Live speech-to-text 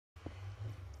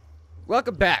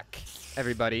Welcome back,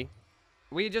 everybody.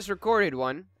 We just recorded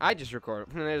one. I just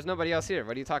recorded. There's nobody else here.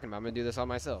 What are you talking about? I'm gonna do this all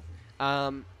myself.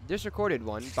 Just recorded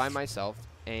one by myself,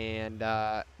 and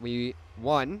we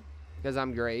won because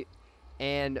I'm great.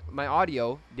 And my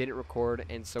audio didn't record,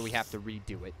 and so we have to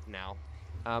redo it now.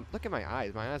 Look at my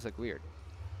eyes. My eyes look weird.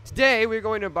 Today, we're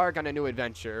going to embark on a new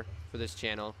adventure for this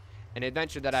channel. An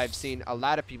adventure that I've seen a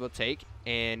lot of people take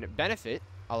and benefit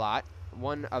a lot.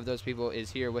 One of those people is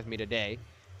here with me today.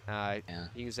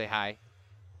 You can say hi.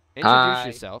 Introduce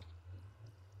yourself.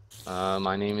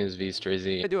 My name is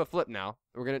Vstrizzy. We're gonna do a flip now.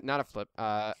 We're gonna not a flip.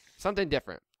 Something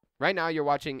different. Right now, you're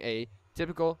watching a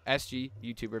typical SG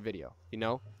YouTuber video. You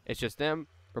know, it's just them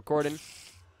recording.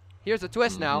 Here's a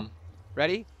twist now.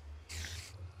 Ready?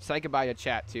 Say goodbye to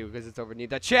chat too, because it's over. Need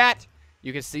the chat.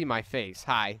 You can see my face.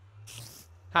 Hi.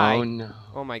 Hi. Oh no.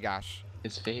 Oh my gosh.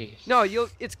 His face. No,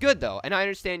 it's good though, and I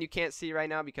understand you can't see right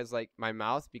now because like my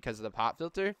mouth because of the pop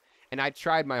filter, and I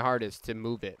tried my hardest to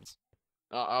move it.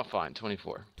 I'll find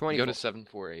 24. 24. Go to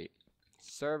 748.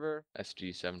 Server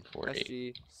SG 748.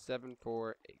 SG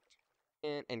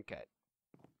 748 and cut.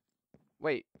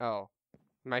 Wait, oh,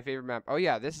 my favorite map. Oh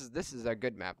yeah, this is a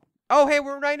good map. Oh hey,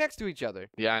 we're right next to each other.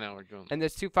 Yeah, I know we're going. And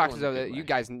there's two foxes over there. You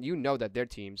guys, you know that they're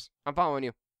teams. I'm following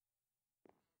you.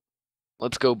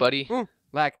 Let's go, buddy.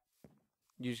 Lag.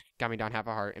 You just got me down half a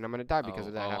heart, and I'm gonna die because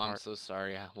of that. I'm so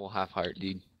sorry. Well, half heart,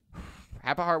 dude.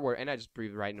 Half a heart word, and I just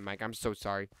breathed right in the mic. I'm so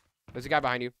sorry. There's a guy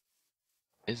behind you.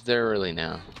 Is there really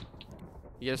now?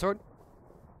 You get a sword?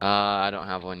 I don't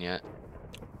have one yet.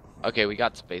 Okay, we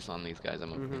got space on these guys.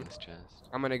 I'm opening this chest.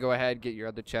 I'm gonna go ahead get your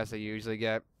other chest that you usually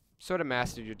get. Sort of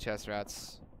mastered your chest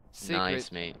rats. Secret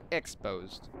Nice, mate.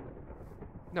 Exposed.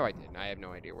 No, I didn't. I have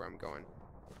no idea where I'm going.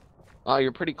 Oh,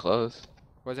 you're pretty close.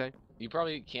 Was I? You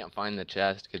probably can't find the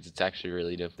chest because it's actually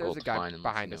really difficult to find. There's a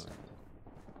guy behind us.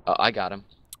 Oh, I got him.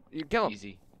 You kill him.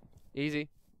 Easy. Easy.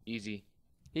 Easy.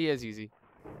 He is easy.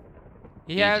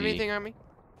 He have anything on me?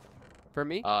 For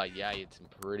me? Yeah, you had some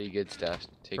pretty good stuff.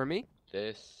 Take For me?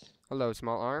 This. Hello,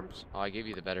 small arms. Oh, I gave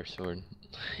you the better sword.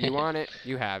 You want it?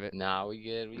 You have it. Nah, we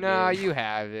good. No, you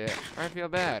have it. I feel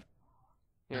bad.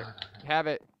 Here, have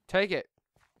it. Take it.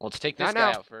 Well, let's take this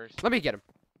guy out first. Let me get him.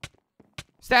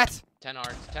 Stats. 10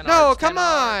 hearts. 10 no, hearts. come 10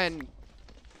 on. Hearts.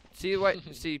 See what?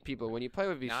 See people when you play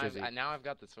with Vstrizzy. Now I've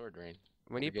got the sword rain.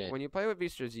 When you play with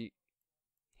Vstrizzy,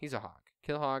 he's a hog.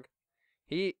 Kill hog.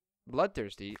 He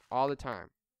bloodthirsty all the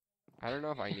time. I don't know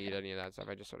if I need any of that stuff.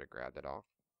 I just sort of grabbed it all.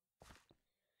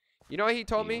 You know what he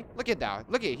told me? Look at that.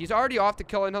 Look at he's already off to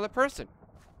kill another person.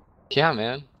 Yeah,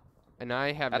 man. And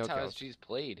I have no kills. That's how SG's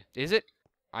played. Is it?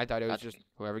 I thought it was just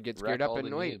whoever gets geared up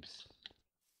and wait.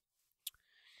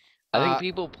 I think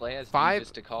people play as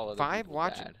just to call other people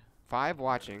bad. 5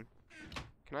 watching.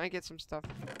 Can I get some stuff?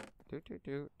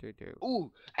 Ooh,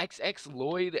 XX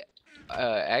Lloyd,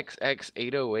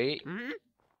 XX808.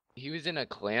 He was in a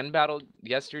clan battle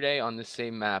yesterday on the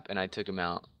same map, and I took him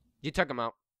out. You took him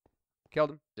out.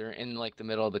 Killed him. They're in like the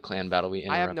middle of the clan battle. We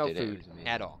interrupted. I have no food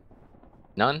at all.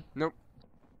 None? Nope.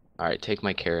 All right, take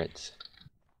my carrots.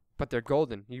 But they're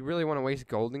golden. You really want to waste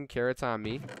golden carrots on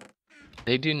me?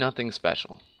 They do nothing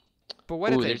special. But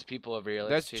what is it? There's people over here.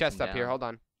 There's chest up here. Hold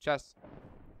on. Chest.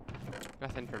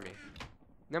 Nothing for me.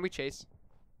 Then we chase.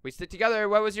 We stick together.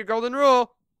 What was your golden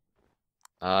rule?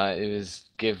 It was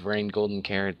give Rain golden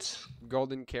carrots.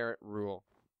 Golden carrot rule.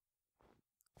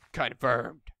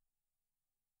 Confirmed.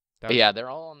 Yeah, they're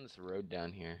all on this road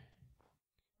down here.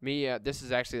 This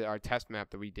is actually our test map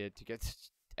that we did to get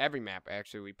every map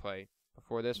actually we play.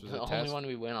 Before this was the only one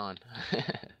we went on.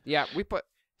 Yeah, we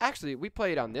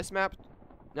played on this map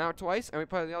now twice, and we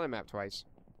played the other map twice.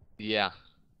 Yeah.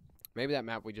 Maybe that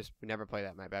map we never play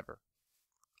that map ever.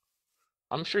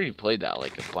 I'm sure you played that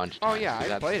like a bunch of times. Oh yeah,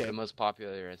 I played it. That's the most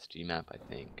popular SG map, I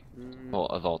think. Well,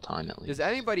 of all time at least. Does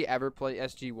anybody ever play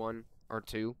SG 1 or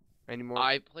 2 anymore?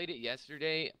 I played it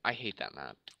yesterday. I hate that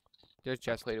map. There's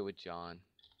chest. I played it with John.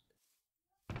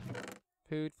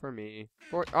 Food for me.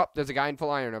 Oh, there's a guy in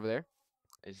full iron over there.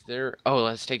 Is there? Oh,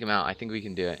 let's take him out. I think we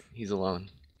can do it. He's alone.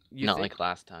 Not like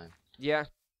last time. Yeah.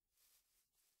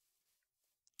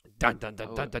 Dun dun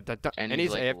dun dun dun dun dun. And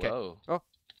he's like, AFK. Whoa. Oh.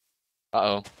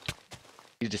 Uh-oh.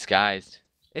 He's disguised.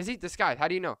 Is he disguised? How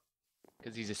do you know?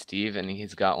 Because he's a Steve and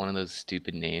he's got one of those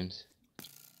stupid names.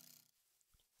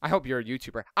 I hope you're a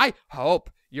YouTuber. I hope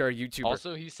you're a YouTuber.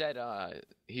 Also, he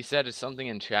said something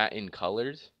in chat in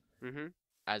colors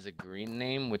as a green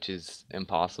name, which is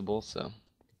impossible, so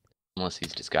unless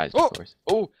he's disguised, of course.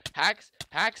 Oh, hacks.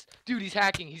 Dude, he's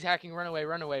hacking. Run away.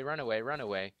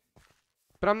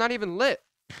 But I'm not even lit.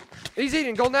 He's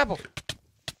eating golden apple.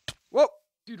 Whoa.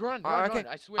 Dude, run, Okay.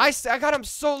 I swear. I got him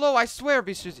so low, I swear,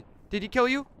 Vstrizzy. Did he kill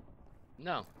you?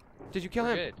 No. Did you kill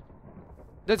We're him? good.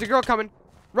 There's a girl coming.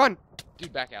 Run.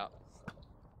 Dude, back out.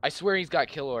 I swear he's got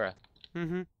kill aura.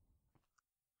 Mm-hmm.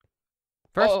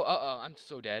 First. Oh, I'm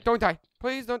so dead. Don't die.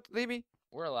 Please don't leave me.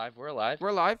 We're alive. We're alive. We're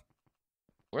alive.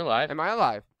 We're alive. Am I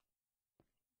alive?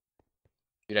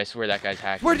 Dude, I swear that guy's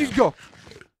hacking. Where did you go?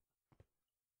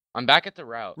 I'm back at the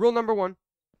route. Rule number 1.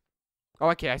 Oh,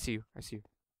 okay. I see you. I see you.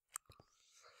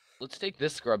 Let's take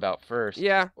this scrub out first.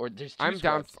 Yeah. Or there's 2 I'm down.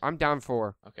 scrubs. I'm down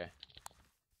 4. Okay.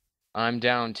 I'm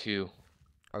down 2.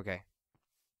 Okay.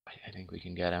 I think we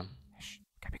can get him. Shh.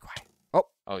 Gotta be quiet.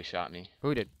 Oh, he shot me.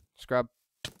 Who did? Scrub.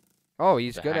 Oh,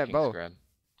 he's The good at hacking both. Scrub.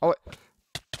 Oh,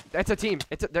 that's a team.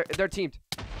 They're teamed.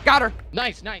 Got her.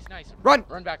 Nice. Run.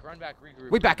 Run back, regroup.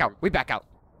 We back out. We back out.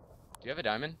 Do you have a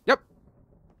diamond? Yep.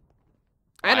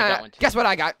 And I got one too. guess what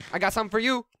I got? I got something for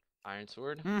you. Iron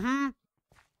sword? Mm-hmm. What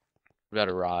about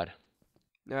a rod?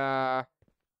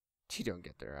 You don't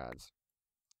get their odds.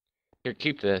 Here,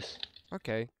 keep this.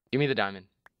 Okay. Give me the diamond.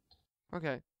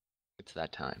 Okay. It's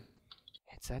that time.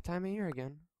 It's that time of year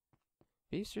again.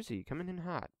 Vstrizzy coming in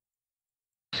hot.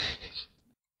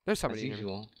 There's As somebody near me.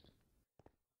 usual.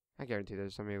 I guarantee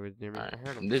there's somebody near me. Alright. I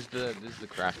heard him. This is the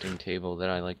crafting table that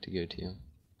I like to go to.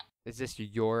 Is this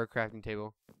your crafting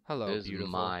table? Hello, This is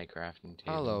beautiful. my crafting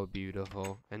table. Hello,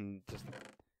 beautiful. And just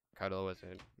cuddle with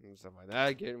it and stuff like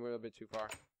that. Getting a little bit too far.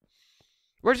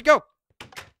 Where'd you go?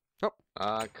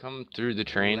 Come through the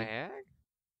train.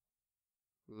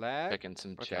 Lag? Checking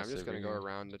some Okay, chests I'm just gonna over go here.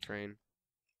 around the train.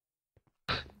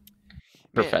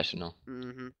 Professional.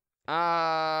 Mm-hmm.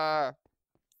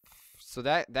 So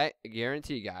that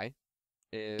guarantee guy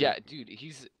is Yeah, dude,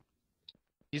 he's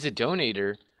a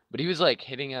donator, but he was like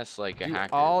hitting us like a do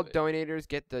hacker. all donators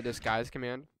get the disguise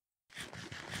command?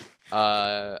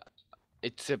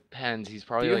 It depends. He's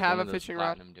probably Do you like have one a of those fishing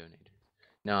rod? platinum donators.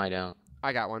 No, I don't.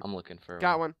 I got one. I'm looking for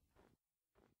Got one.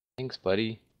 Thanks,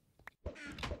 buddy.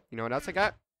 You know what else I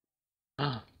got?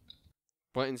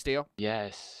 Flint and steel.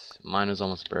 Yes, mine was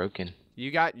almost broken.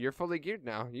 You're fully geared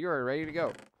now. You are ready to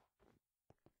go.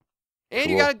 And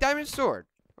you Cool. got a diamond sword.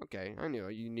 Okay, I knew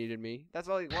you needed me. That's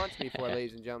all he wants me for,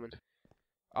 ladies and gentlemen.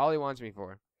 All he wants me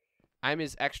for. I'm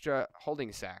his extra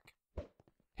holding sack.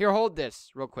 Here, hold this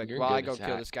real quick You're while I good go at kill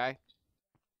sack. this guy.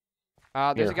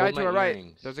 There's Here, a guy hold to my our right.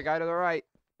 earrings. There's a guy to the right.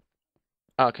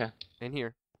 Oh, okay. And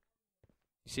here.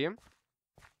 You see him?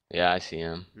 Yeah, I see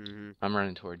him. Mm-hmm. I'm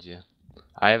running towards you.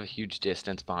 I have a huge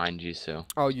distance behind you, so.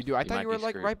 Oh, you do? I You thought might you were be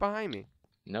like screwed. right behind me.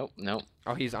 Nope.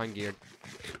 Oh, he's ungeared.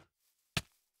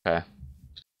 Okay.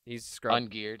 He's scrub.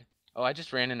 Ungeared. Oh, I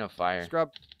just ran into a fire.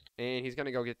 Scrub. And he's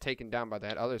gonna go get taken down by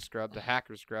that other scrub, the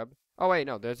hacker scrub. Oh wait,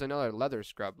 no, there's another leather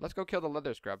scrub. Let's go kill the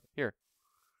leather scrub. Here.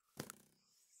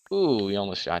 Ooh, we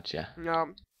almost shot you.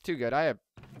 No, too good. I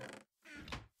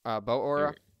have bow aura.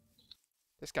 Here.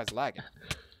 This guy's lagging.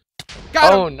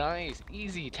 Got Oh, him! nice.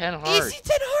 Easy. 10 hearts. Easy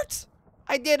 10 hearts!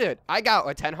 I did it. I got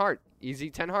a 10 heart. Easy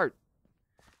 10 heart.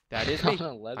 That is me. On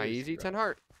a leather I easy scrub. 10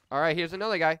 heart. Alright, here's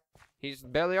another guy. He's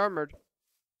barely armored.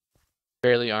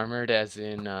 Barely armored, as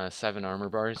in 7 armor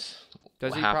bars.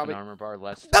 Does he Half probably... an armor bar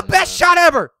less The than, best shot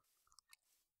ever!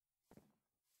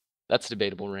 That's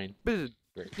debatable, Rain.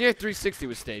 Yeah, 360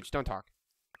 was staged. Don't talk.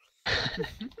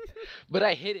 But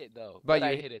I hit it, though. But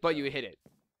I you hit it. you hit it.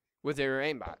 With your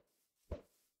aimbot.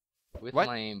 With What?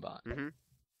 my aimbot. Mm-hmm.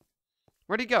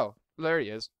 Where'd he go? There he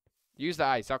is. Use the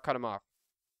ice. I'll cut him off.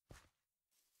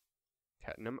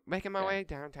 Cutting him. Making my Okay. way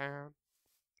downtown.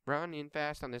 Running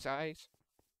fast on this ice.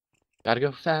 Gotta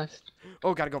go fast.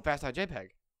 Oh, gotta go fast on JPEG.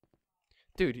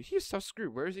 Dude, he's so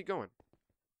screwed. Where is he going?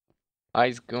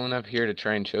 He's going up here to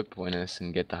try and choke point us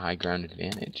and get the high ground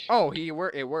advantage. Oh, it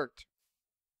worked.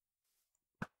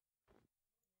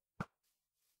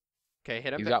 Okay,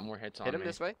 hit him. He's got more hits on Hit him me.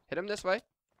 this way. Hit him this way.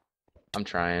 I'm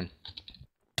trying.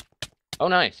 Oh,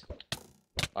 nice.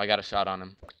 I got a shot on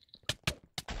him.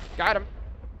 Got him.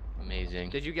 Amazing.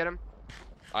 Did you get him?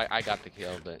 I got the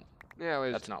kill, but Yeah, it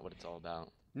was. that's not what it's all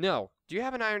about. No. Do you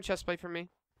have an iron chest plate for me?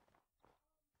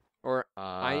 Or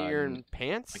iron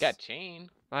pants? I got chain.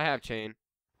 I have chain.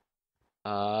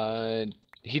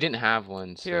 He didn't have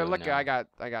one. So Here, look, no. I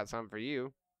got some for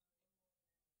you.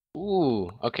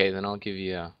 Ooh. Okay, then I'll give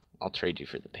you. I'll trade you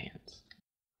for the pants.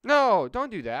 No,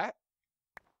 don't do that.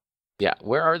 Yeah.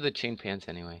 Where are the chain pants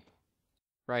anyway?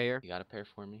 Right here. You got a pair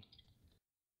for me?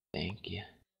 Thank you.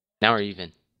 Now we're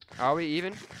even. Are we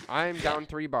even? I'm down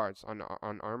 3 bars on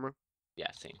armor.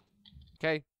 Yeah, same.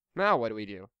 Okay. Now what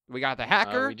do? We got the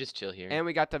hacker. We just chill here. And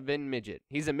we got the Vin midget.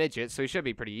 He's a midget, so he should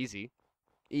be pretty easy.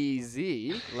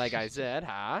 Easy, like I said,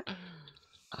 huh?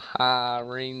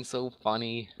 Rain's so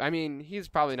funny. I mean, he's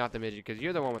probably not the midget because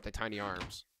you're the one with the tiny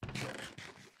arms.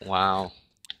 Wow.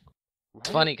 It's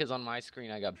funny because on my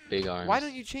screen I got big arms. Why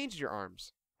don't you change your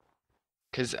arms?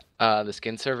 Because the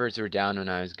skin servers were down when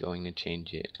I was going to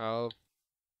change it. Oh.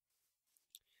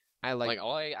 I like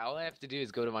all I have to do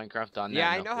is go to Minecraft.net. Yeah,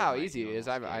 I know how easy it is.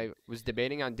 I was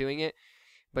debating on doing it,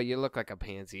 but you look like a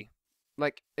pansy.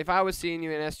 Like, if I was seeing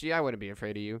you in SG, I wouldn't be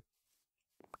afraid of you.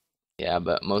 Yeah,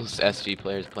 but most SG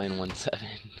players playing 1.7.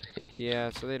 Yeah,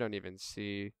 so they don't even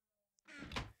see.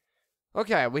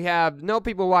 Okay, we have no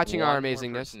people watching our amazingness.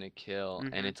 One more person to kill,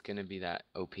 and it's gonna be that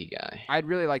OP guy. I'd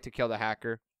really like to kill the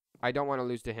hacker. I don't want to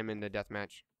lose to him in the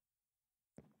deathmatch.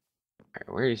 Alright,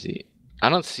 where is he? I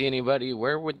don't see anybody.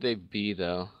 Where would they be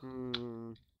though?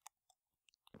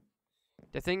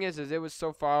 The thing is it was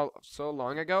so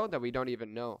long ago that we don't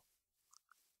even know.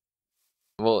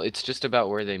 Well, it's just about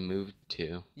where they moved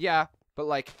to. Yeah, but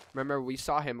like, remember we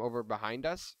saw him over behind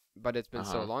us, but it's been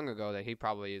so long ago that he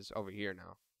probably is over here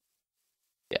now.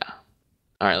 Yeah.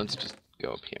 Alright, let's just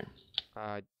go up here.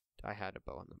 I had a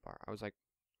bow on the bar. I was like,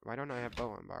 why don't I have bow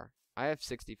on bar? I have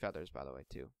 60 feathers, by the way,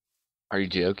 too. Are you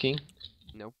joking?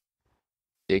 Nope.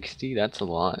 60? That's a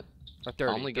lot. Or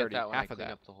 30. I only 30. get that when half I of clean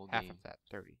that. up the whole Half game. of that.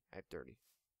 30. I have 30.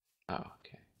 Oh,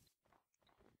 okay.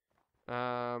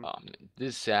 Oh, man,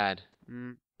 this is sad.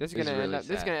 This is gonna really end up. sad.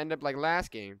 This is gonna end up like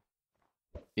last game.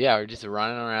 Yeah, we're just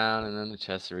running around and then the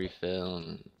chests refill.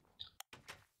 And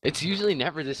it's usually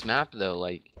never this map though.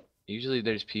 Like usually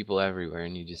there's people everywhere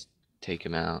and you just take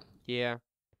them out. Yeah,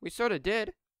 we sort of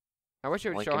did. I wish it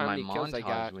would like show in how my many kills I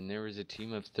got. when there was a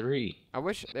team of 3. I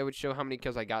wish they would show how many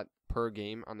kills I got per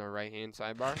game on the right-hand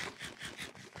sidebar.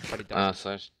 But it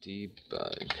doesn't. /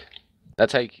 debug.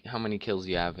 That's how many kills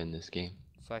you have in this game.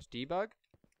 / debug.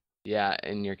 Yeah,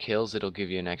 in your kills it'll give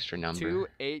you an extra number.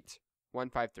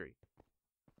 28153.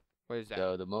 What is that?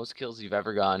 So the most kills you've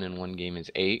ever gotten in one game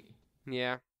is 8.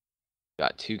 Yeah.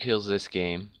 Got 2 kills this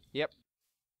game. Yep.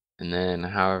 And then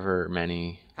however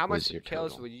many. How much was your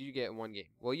kills total? would you get in one game?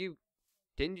 Well,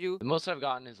 didn't you? The most I've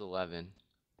gotten is 11.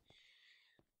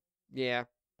 Yeah.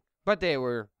 But they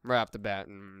were right off the bat,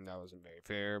 and that wasn't very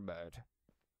fair, but.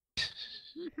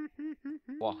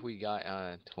 Well, we got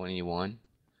 21.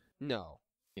 No.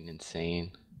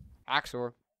 Insane.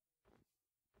 Axor.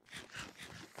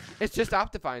 It's just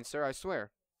Optifine, sir, I swear.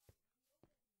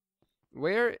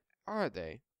 Where are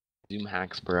they? Zoom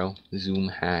hacks, bro. Zoom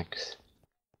hacks.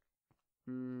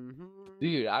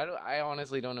 Dude, I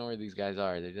honestly don't know where these guys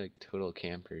are. They're like total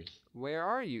campers. Where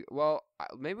are you? Well,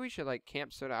 maybe we should like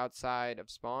camp sort of outside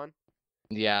of spawn.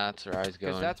 Yeah, that's where I was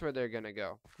going. Because that's where they're gonna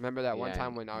go. Remember that one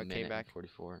time when I came back?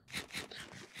 44.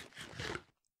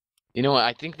 You know what?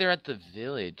 I think they're at the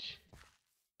village.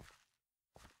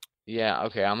 Yeah,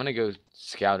 okay. I'm gonna go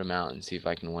scout them out and see if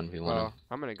I can 1v1 them.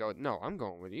 I'm gonna go. No, I'm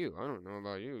going with you. I don't know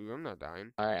about you. I'm not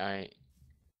dying. Alright.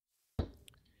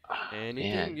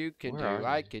 Anything you can do,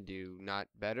 I can do. Not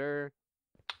better.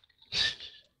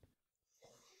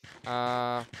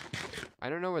 I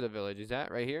don't know where the village is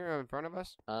at. Right here in front of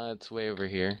us? It's way over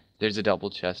here. There's a double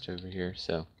chest over here,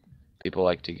 so people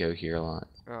like to go here a lot.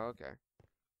 Oh, okay.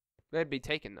 They'd be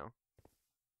taken though.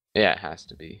 Yeah, it has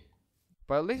to be.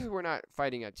 But at least we're not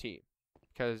fighting a team,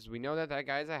 because we know that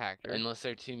guy's a hacker. Unless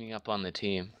they're teaming up on the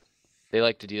team, they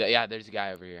like to do that. Yeah, there's a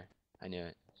guy over here. I knew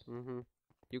it.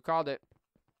 You called it.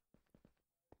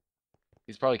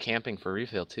 He's probably camping for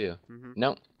refill too.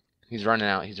 Nope. He's running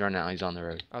out. He's running out. He's on the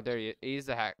road. Oh, there he is. He's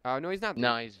the hack. Oh, no, he's not.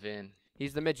 No, he's Vin.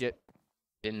 He's the midget.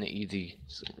 Vin the easy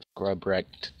scrub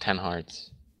wrecked 10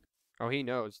 hearts. Oh, he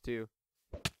knows too.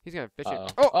 He's gonna fish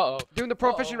it. Oh, doing the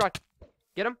pro fishing rod.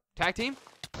 Get him. Tag team.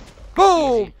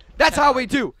 Boom. Easy. That's how we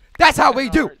do. That's how we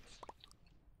do.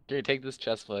 Here, take this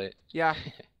chest plate. Yeah.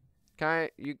 Can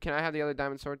I have the other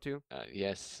diamond sword too?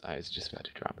 Yes, I was just about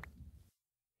to drop it.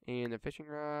 And the fishing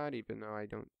rod, even though I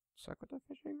don't suck with the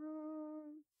fishing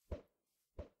rod.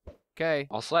 Okay.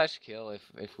 I'll slash kill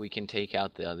if we can take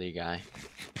out the other guy.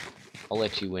 I'll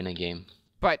let you win a game.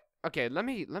 But okay, let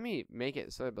me make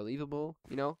it so believable,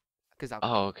 you know? Because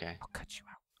okay. I'll cut you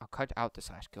out. I'll cut out the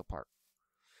slash kill part.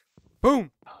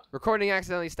 Boom! Recording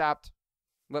accidentally stopped.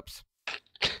 Whoops.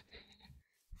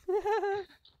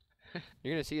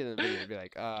 You're gonna see it in the video and be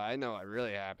like, I know what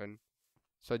really happened.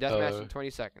 So deathmatch in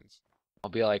 20 seconds. I'll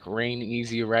be like, rain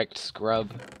easy wrecked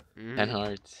scrub. 10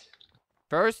 hearts.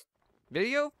 First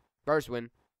video, first win.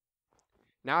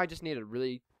 Now I just need a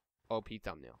really OP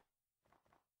thumbnail.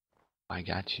 I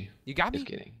got you. You got me? Just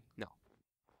kidding. No.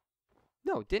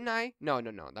 No, didn't I? No.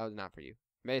 That was not for you.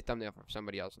 I made a thumbnail for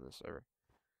somebody else in the server.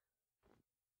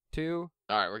 2.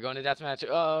 Alright, we're going to deathmatch.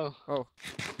 Oh.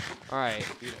 Alright.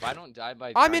 Dude, if I don't die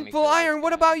by I'm in full iron.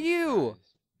 What about you?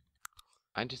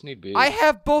 I just need boots. I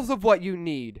have both of what you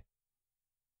need.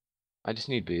 I just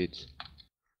need boots.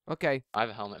 Okay. I have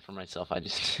a helmet for myself. I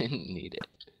just didn't need it.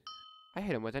 I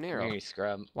hit him with an Come arrow. here, you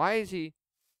scrub. Why is he?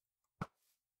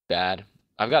 Bad.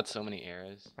 I've got so many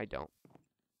arrows. I don't.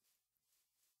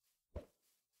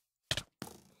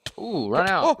 Ooh, run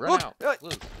out. Run out.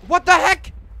 Luke. What the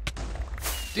heck?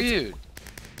 Dude.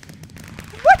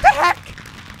 What the heck?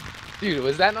 Dude,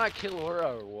 was that not Kill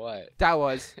Aura or what? That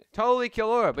was totally Kill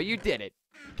Aura, but you did it.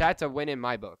 That's a win in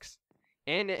my books.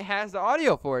 And it has the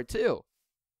audio for it, too.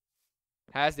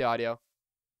 Has the audio.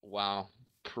 Wow.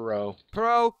 Pro.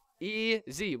 Pro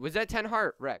EZ. Was that 10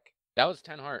 heart wreck? That was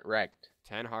 10 heart wrecked.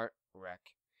 10 heart wreck.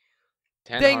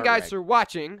 10 Thank you heart guys wrecked. for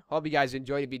watching. Hope you guys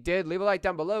enjoyed. If you did, leave a like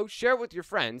down below. Share it with your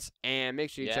friends. And make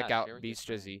sure you check out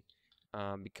Vstrizzy.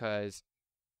 Because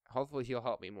hopefully he'll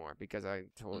help me more. Because I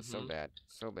told it so bad.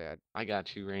 So bad. I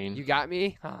got you, Rain. You got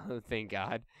me? Oh, thank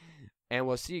God. And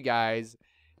we'll see you guys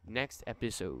next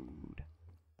episode.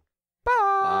 Bye.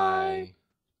 Bye.